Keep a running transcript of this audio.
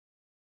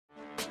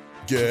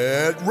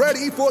Get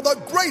ready for the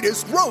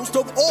greatest roast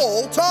of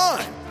all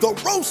time, the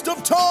Roast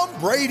of Tom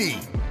Brady,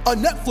 a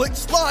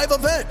Netflix live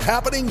event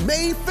happening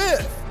May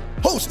 5th.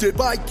 Hosted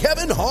by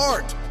Kevin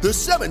Hart, the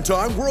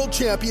 7-time world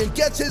champion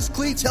gets his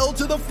cleats held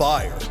to the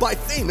fire by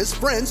famous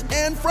friends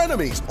and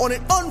frenemies on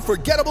an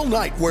unforgettable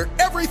night where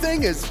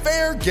everything is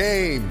fair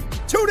game.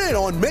 Tune in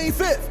on May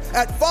 5th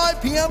at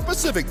 5 p.m.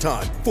 Pacific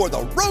time for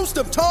the Roast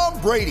of Tom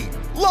Brady,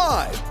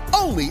 live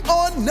only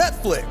on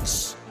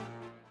Netflix.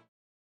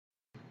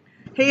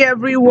 Hey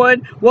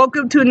everyone,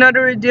 welcome to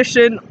another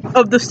edition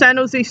of the San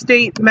Jose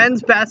State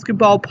Men's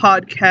Basketball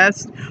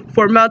Podcast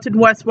for Mountain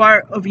West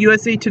Wire of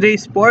USA Today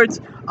Sports.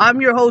 I'm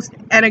your host,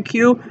 Anna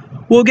Q.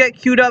 We'll get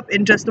queued up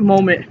in just a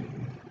moment.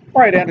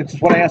 All right, Anna,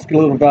 just want to ask you a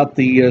little about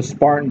the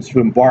Spartans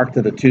who embarked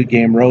on a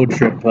 2-game road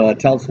trip.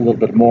 Tell us a little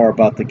bit more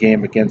about the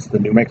game against the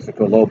New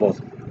Mexico Lobos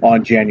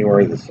on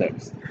January the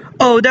 6th.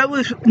 Oh, that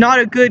was not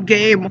a good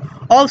game.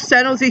 All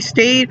San Jose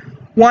State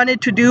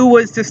wanted to do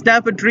was to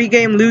snap a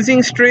 3-game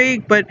losing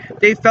streak, but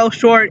they fell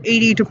short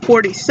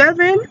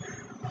 80-47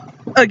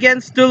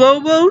 against the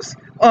Lobos.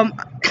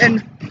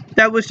 And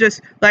that was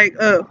just like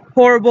a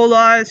horrible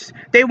loss.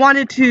 They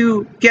wanted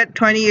to get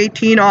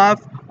 2018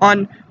 off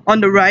on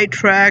the right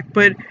track,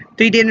 but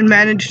they didn't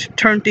manage to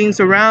turn things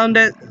around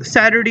that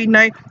Saturday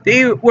night.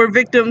 They were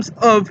victims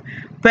of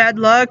bad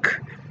luck.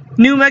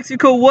 New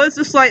Mexico was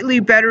a slightly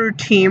better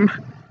team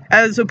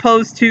as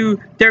opposed to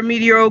their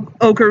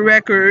mediocre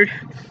record.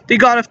 They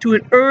got off to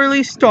an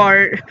early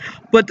start,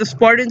 but the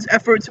Spartans'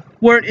 efforts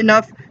weren't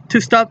enough to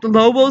stop the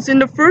Lobos in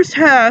the first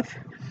half.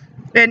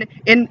 And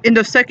in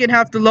the second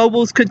half, the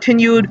Lobos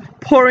continued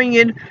pouring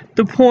in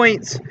the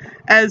points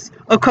as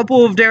a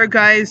couple of their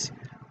guys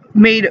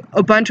made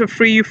a bunch of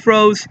free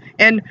throws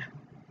and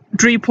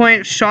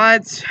 3-point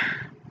shots.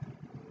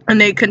 And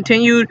they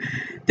continued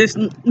this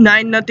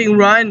 9-0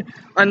 run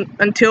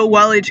until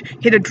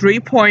Welage hit a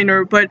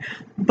 3-pointer, but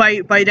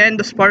by then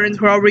the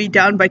Spartans were already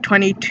down by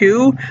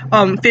 22,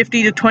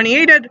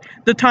 50-28 at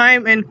the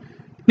time, and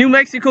New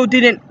Mexico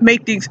didn't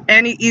make things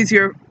any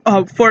easier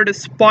for the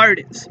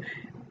Spartans.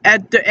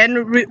 At the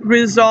end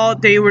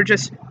result, they were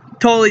just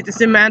totally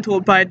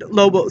dismantled by the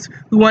Lobos,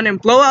 who won in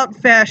blowout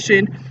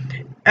fashion.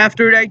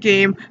 After that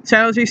game,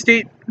 San Jose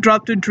State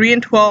dropped to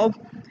 3-12,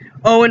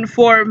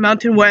 0-4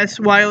 Mountain West,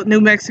 while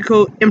New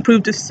Mexico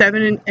improved to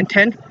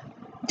 7-10,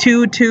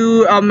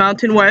 2-2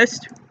 Mountain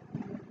West.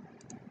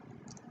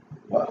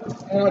 Well,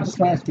 I just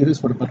want to ask you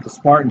this one about the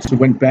Spartans who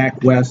went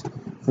back west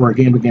for a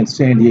game against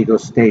San Diego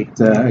State,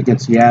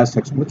 against the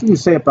Aztecs. What can you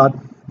say about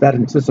that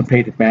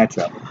anticipated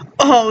matchup?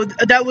 Oh,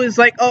 that was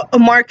like a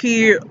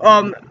marquee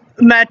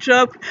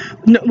matchup.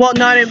 Well,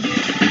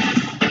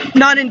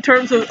 not in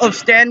terms of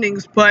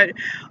standings, but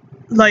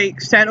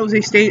like San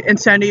Jose State and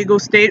San Diego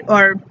State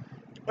are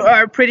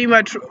pretty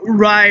much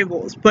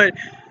rivals. But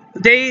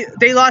they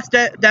lost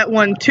that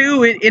one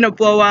too in a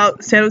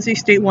blowout. San Jose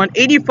State won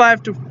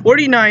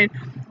 85-49.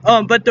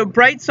 But the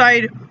bright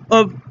side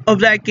of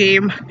that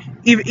game,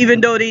 even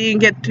though they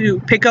didn't get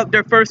to pick up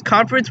their first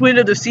conference win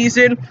of the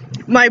season,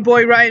 my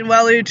boy Ryan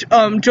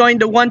Welage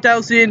joined the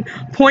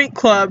 1,000-point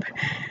club,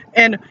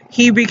 and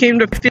he became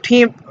the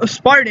 15th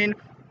Spartan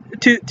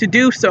to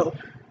do so.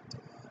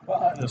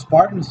 Well, the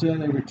Spartans, they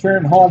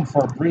returned home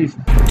for a brief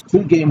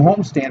 2-game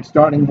homestand,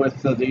 starting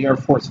with the Air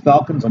Force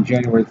Falcons on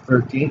January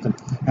 13th. And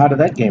how did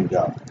that game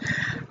go?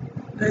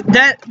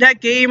 That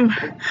game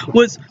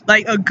was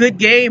like a good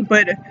game,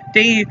 but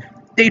they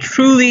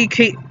truly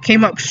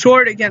came up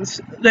short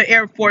against the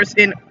Air Force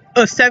in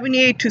a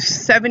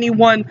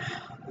 78-71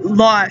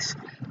 loss.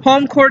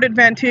 Home court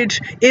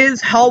advantage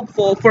is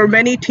helpful for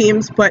many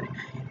teams, but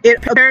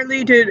it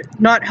apparently did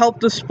not help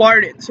the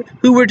Spartans,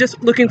 who were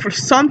just looking for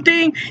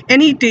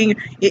anything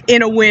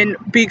in a win,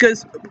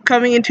 because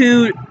coming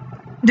into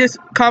this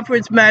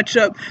conference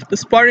matchup, the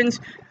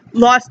Spartans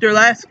lost their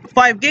last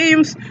 5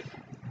 games.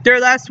 Their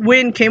last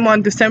win came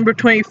on December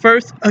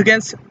 21st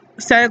against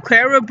Santa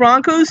Clara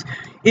Broncos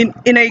in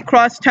a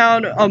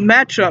crosstown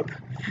matchup.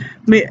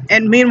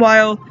 And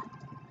meanwhile,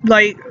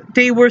 like,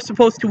 they were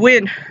supposed to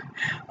win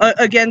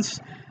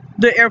against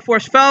the Air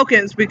Force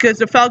Falcons, because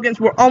the Falcons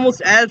were almost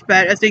as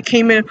bad, as they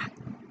came in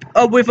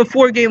with a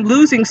 4-game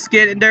losing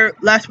skid, and their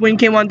last win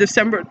came on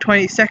December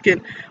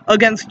 22nd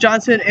against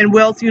Johnson and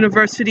Wales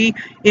University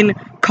in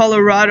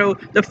Colorado.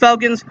 The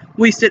Falcons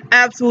wasted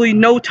absolutely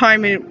no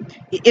time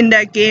in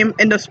that game,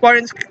 and the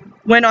Spartans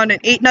went on an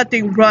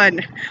 8-0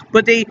 run,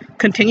 but they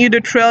continued to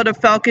trail the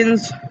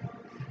Falcons,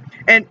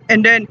 and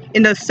then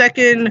in the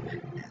second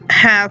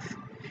half,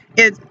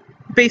 it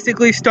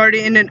basically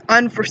started in an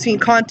unforeseen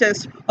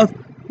contest of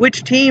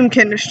which team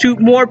can shoot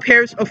more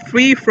pairs of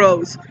free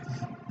throws.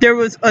 There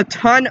was a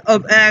ton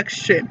of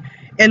action,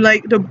 and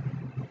like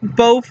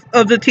both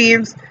of the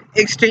teams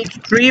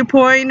exchanged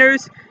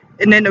 3-pointers,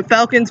 and then the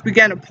Falcons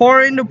began to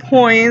pour in the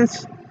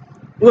points.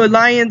 The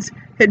Lions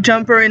hit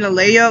jumper in a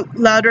layup.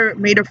 Louder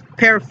made a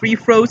pair of free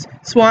throws.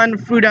 Swan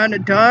threw down a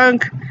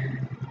dunk,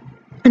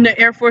 and the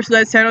Air Force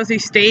led San Jose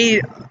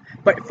State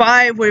by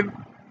 5 with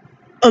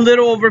a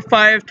little over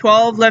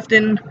 5:12 left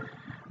in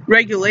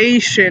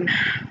regulation.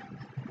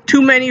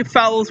 too many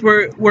fouls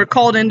were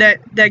called in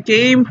that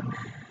game.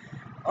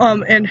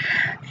 And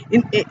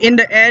in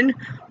the end,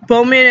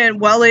 Bowman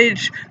and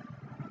Wellage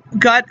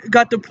got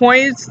the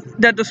points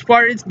that the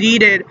Spartans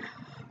needed,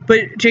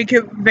 but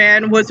Jacob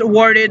Van was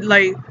awarded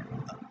like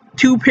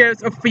 2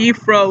 pairs of free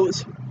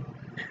throws.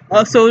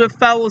 So the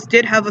fouls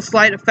did have a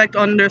slight effect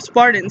on the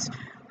Spartans,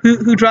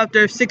 who dropped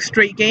their 6th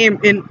straight game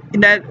in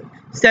that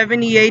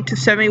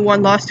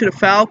 78-71 loss to the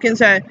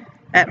Falcons at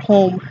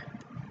home.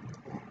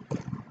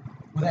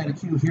 With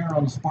Attitude here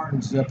on the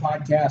Spartans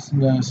podcast,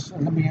 and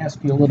let me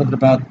ask you a little bit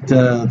about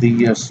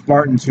the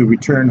Spartans who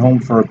return home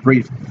for a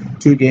brief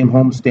 2-game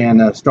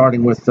homestand,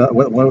 starting with,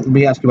 let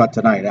me ask you about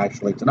tonight,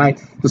 actually.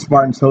 Tonight, the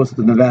Spartans host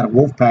the Nevada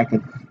Wolfpack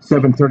at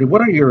 7:30.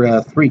 What are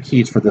your 3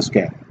 keys for this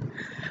game?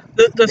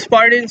 The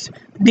Spartans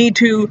need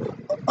to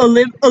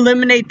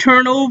eliminate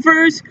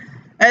turnovers,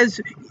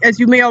 as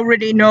you may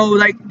already know,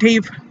 like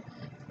they've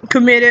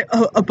committed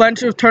a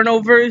bunch of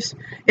turnovers,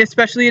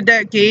 especially in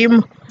that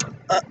game,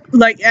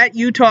 like at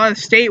Utah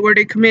State, where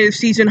they committed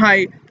season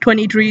high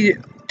 23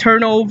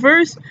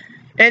 turnovers.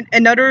 And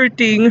another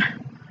thing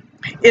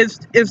is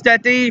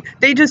that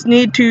they just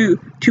need to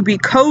be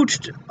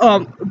coached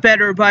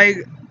better by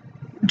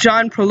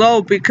John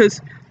Prolo, because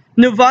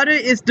Nevada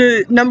is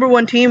the number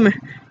 1 team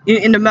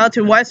in the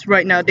Mountain West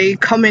right now. They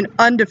come in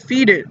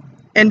undefeated,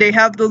 and they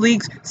have the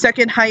league's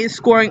 2nd highest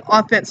scoring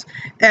offense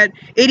at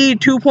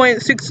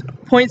 82.6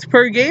 points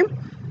per game.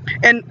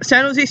 And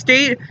San Jose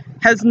State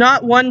has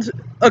not won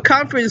a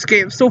conference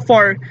game so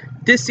far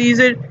this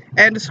season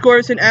and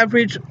scores an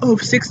average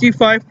of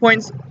 65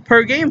 points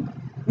per game,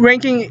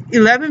 ranking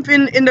 11th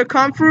in the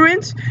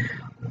conference.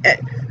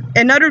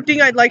 Another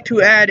thing I'd like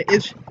to add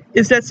is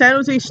that San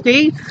Jose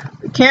State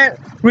can't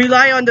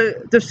rely on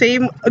the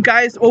same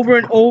guys over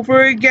and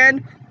over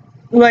again,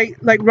 like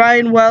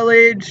Ryan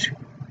Wellage,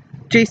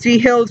 J.C.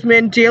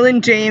 Hillsman,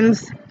 Jalen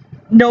James,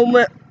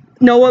 Noah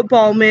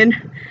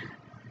Ballman,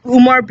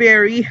 Umar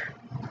Berry,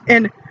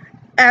 and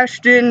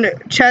Ashton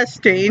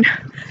Chastain.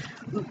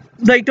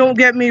 Like, don't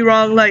get me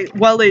wrong, like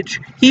Wellage,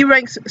 he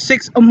ranks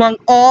 6th among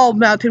all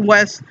Mountain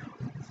West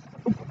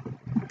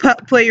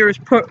players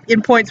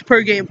in points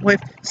per game with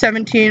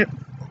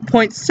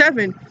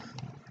 17.7.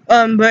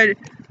 But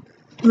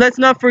let's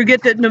not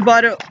forget that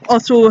Nevada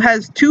also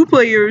has 2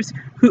 players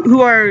who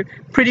are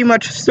pretty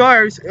much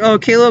stars.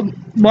 Caleb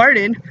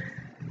Martin,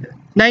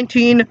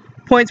 19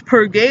 points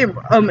per game,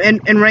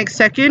 and ranked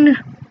 2nd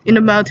in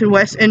the Mountain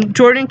West, and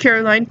Jordan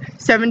Caroline,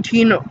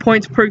 17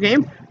 points per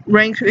game,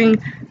 ranking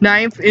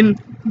 9th in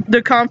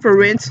the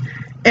conference,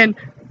 and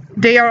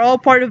they are all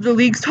part of the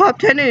league's top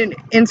 10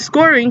 in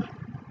scoring.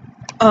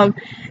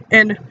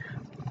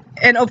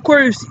 And of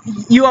course,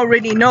 you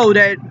already know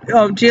that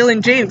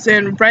Jalen James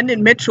and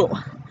Brendan Mitchell,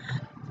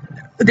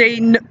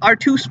 they are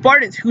 2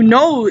 Spartans who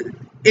know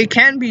it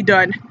can be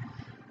done,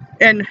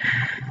 and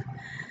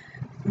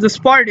the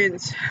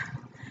Spartans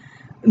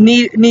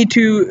need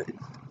to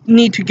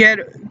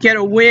get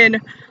a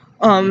win,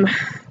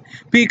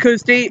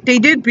 because they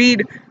did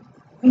beat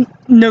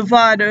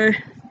Nevada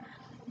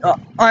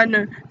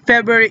on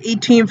February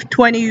 18th,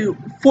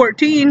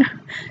 2014,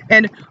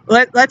 and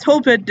let's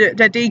hope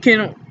that they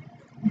can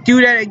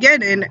do that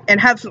again and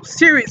have some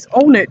serious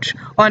ownage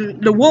on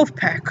the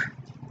Wolfpack.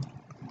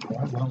 Well,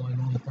 I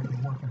know that they're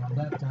working on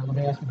that. Let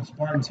me ask you, the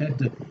Spartans head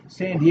to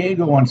San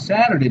Diego on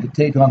Saturday to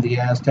take on the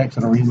Aztecs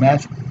in a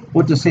rematch.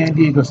 What does San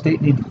Diego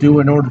State need to do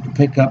in order to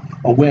pick up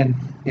a win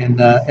in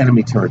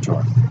enemy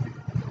territory?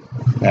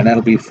 And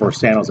that'll be for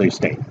San Jose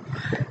State.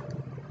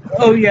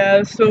 Oh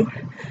yeah, so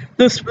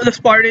the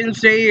Spartans,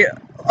 they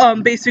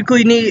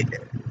basically need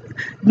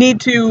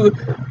to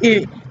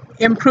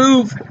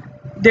improve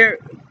their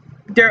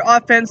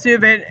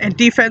offensive and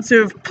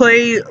defensive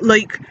play.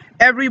 Like,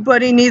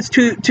 everybody needs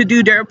to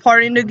do their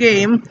part in the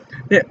game.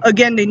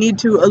 Again, they need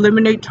to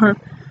eliminate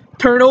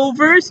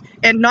turnovers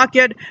and not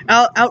get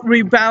out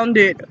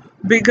rebounded,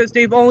 because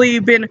they've only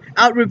been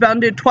out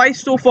rebounded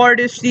twice so far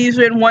this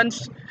season.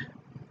 Once,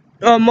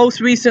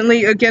 most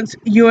recently against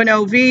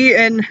UNLV,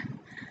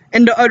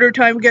 and the other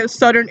time against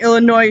Southern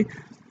Illinois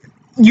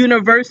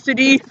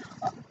University.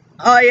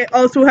 I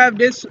also have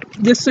this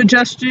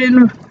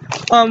suggestion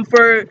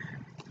for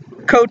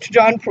Coach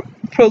John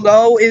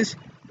Prolo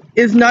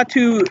is not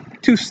to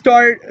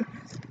start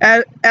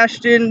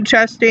Ashton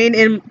Chastain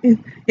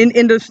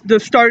in the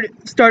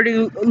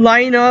starting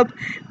lineup.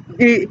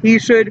 He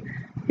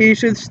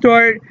should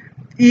start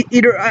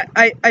either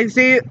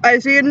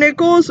Isaiah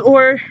Nichols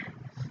or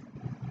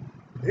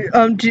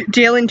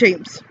Jalen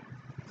James.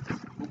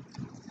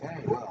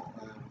 Okay, well,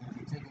 we're going to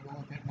be taking a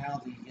look at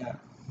now the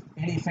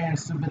any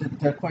fans submitted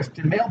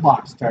question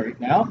mailbox right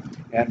now.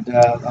 And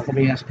let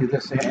me ask you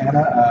this,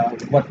 Anna.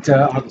 What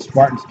are the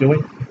Spartans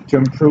doing to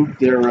improve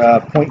their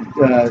point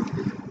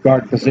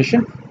guard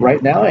position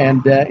right now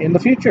and in the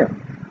future?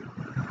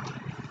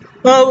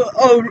 Well,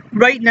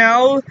 right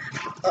now,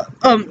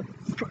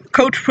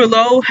 Coach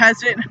Prolo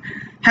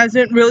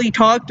hasn't really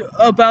talked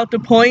about the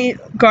point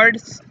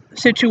guard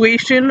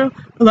situation,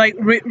 like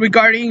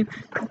regarding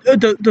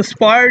the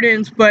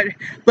Spartans, but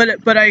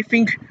I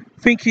think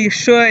think he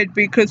should,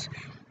 because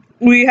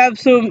we have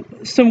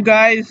some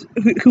guys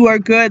who are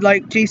good,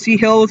 like J.C.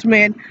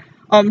 Hillsman,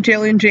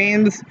 Jalen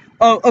James,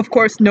 of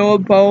course Noah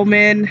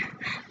Bowman,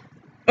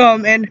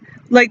 and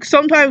like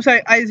sometimes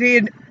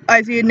Isaiah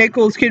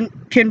Nichols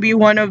can be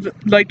one of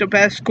like the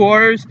best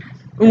scorers.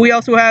 And we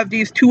also have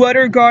these two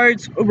other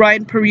guards,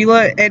 Ryan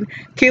Parilla and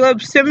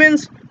Caleb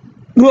Simmons,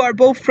 who are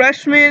both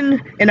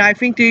freshmen, and I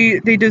think they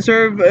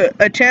deserve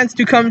a chance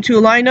to come to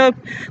a lineup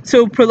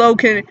so Perlow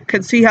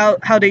can see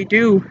how they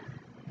do.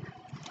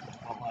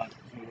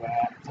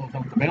 Close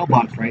up the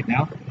mailbox right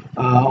now.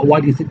 Why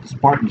do you think the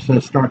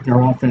Spartans start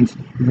their offense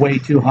way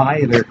too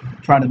high? They're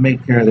trying to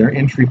make their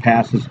entry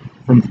passes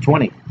from the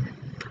 20.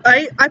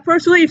 I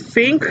personally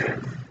think,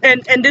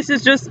 and this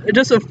is just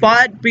a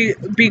thought,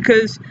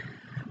 because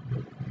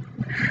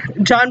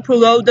John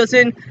Perlow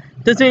doesn't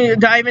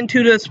dive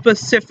into the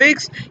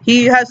specifics.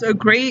 He has a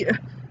great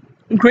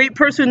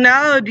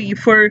personality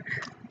for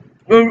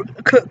a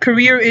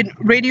career in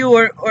radio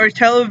or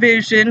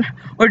television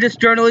or just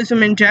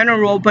journalism in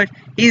general, but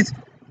he's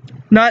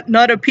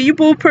not a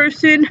people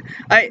person.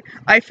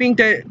 I think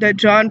that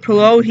John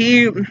Perlow,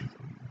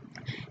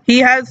 he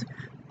has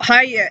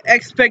high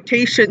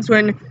expectations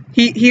when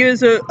he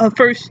is a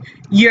first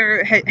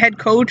year head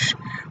coach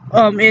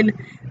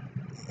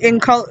in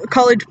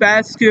college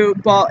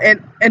basketball,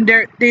 and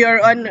they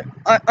are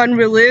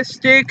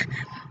unrealistic,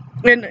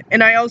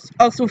 and I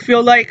also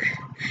feel like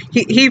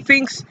he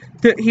thinks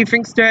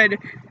that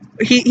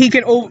he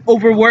can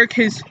overwork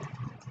his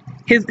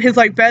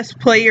like best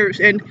players,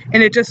 and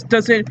it just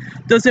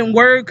doesn't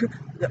work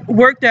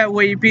that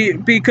way,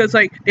 because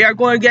like they are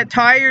going to get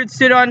tired,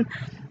 sit on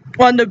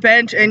the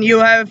bench, and you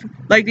have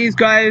like these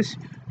guys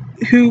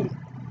who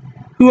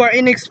are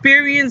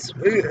inexperienced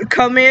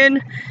come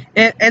in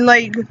and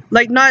like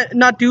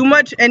not do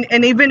much,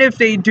 and even if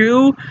they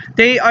do,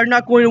 they are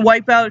not going to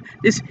wipe out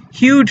this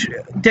huge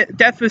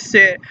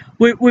deficit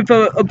with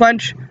a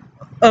bunch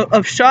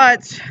of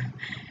shots,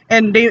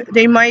 and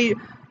they might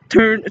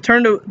turn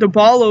the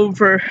ball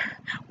over,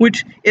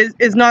 which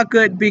is not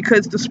good,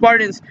 because the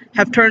Spartans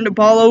have turned the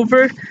ball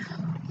over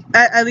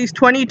at least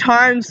 20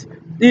 times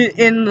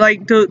in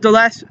like the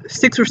last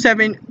 6 or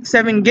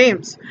 7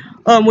 games,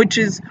 which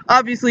is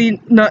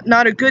obviously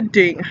not a good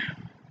thing.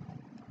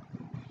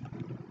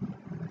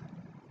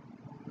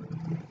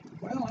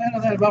 Well, I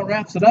know that about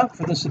wraps it up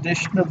for this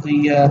edition of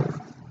the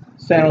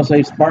San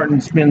Jose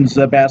Spartans Men's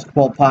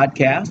Basketball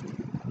Podcast.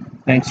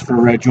 Thanks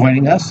for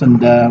joining us, and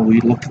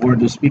we look forward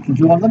to speaking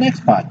to you on the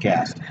next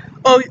podcast.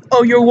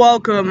 Oh, you're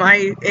welcome.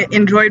 I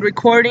enjoyed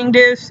recording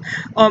this.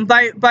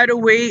 By the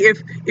way,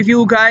 if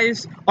you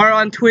guys are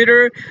on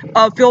Twitter,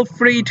 feel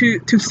free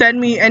to send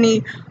me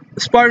any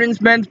Spartans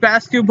men's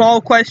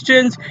basketball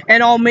questions,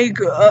 and I'll make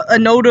a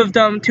note of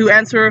them to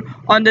answer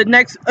on the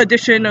next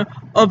edition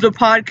of the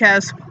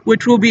podcast,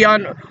 which will be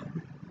on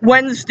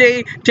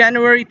Wednesday,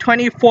 January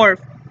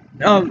 24th.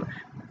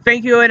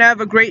 Thank you, and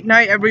have a great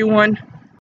night, everyone.